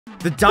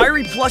The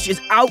Diary Plush is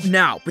out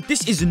now, but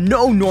this is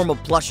no normal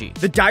plushie.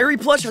 The Diary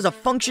Plush has a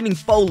functioning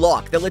faux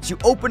lock that lets you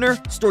open her,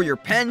 store your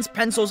pens,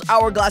 pencils,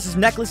 hourglasses,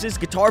 necklaces,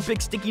 guitar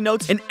picks, sticky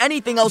notes, and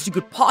anything else you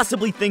could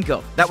possibly think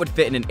of that would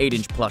fit in an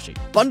 8-inch plushie.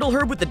 Bundle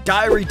her with the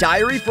Diary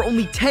for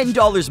only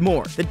 $10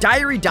 more. The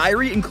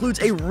Diary includes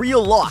a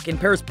real lock and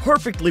pairs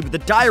perfectly with the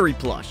Diary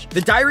Plush.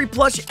 The Diary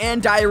Plush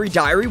and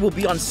Diary will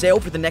be on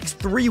sale for the next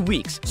 3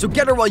 weeks, so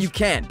get her while you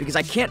can, because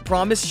I can't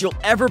promise she'll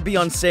ever be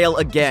on sale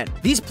again.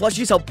 These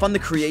plushies help fund the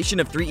creation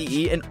of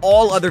 3EE and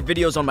all other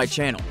videos on my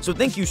channel, so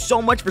thank you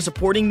so much for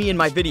supporting me in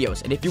my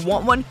videos, and if you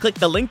want one, click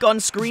the link on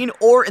screen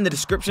or in the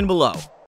description below.